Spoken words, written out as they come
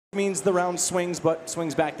Means the round swings, but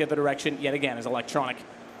swings back the other direction yet again as Electronic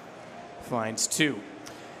finds 2.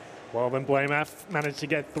 Well, then blameF managed to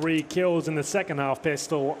get 3 kills in the second half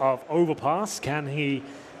pistol of Overpass. Can he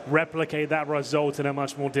replicate that result in a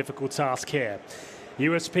much more difficult task here?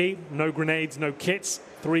 USP, no grenades, no kits,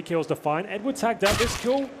 3 kills to find. Edward tagged out this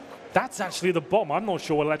kill. That's actually the bomb. I'm not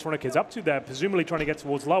sure what Electronic is up to there, presumably trying to get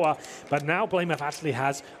towards lower. But now blameF actually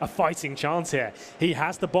has a fighting chance here. He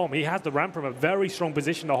has the bomb. He has the ramp from a very strong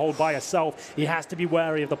position to hold by herself. He has to be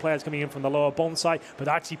wary of the players coming in from the lower bomb site, but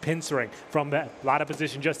actually pincering from the ladder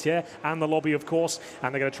position just here and the lobby, of course.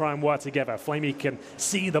 And they're going to try and work together. Flamey can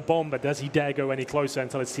see the bomb, but does he dare go any closer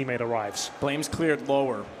until his teammate arrives? Blame's cleared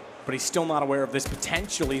lower, but he's still not aware of this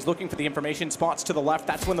potential. He's looking for the information spots to the left.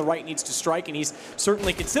 That's when the right needs to strike, and he's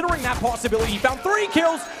certainly considering that possibility. He found 3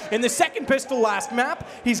 kills in the second pistol last map.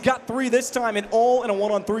 He's got 3 this time, and all in a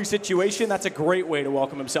 1-on-3 situation. That's a great way to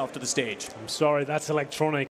welcome himself to the stage. I'm sorry, that's Electronic.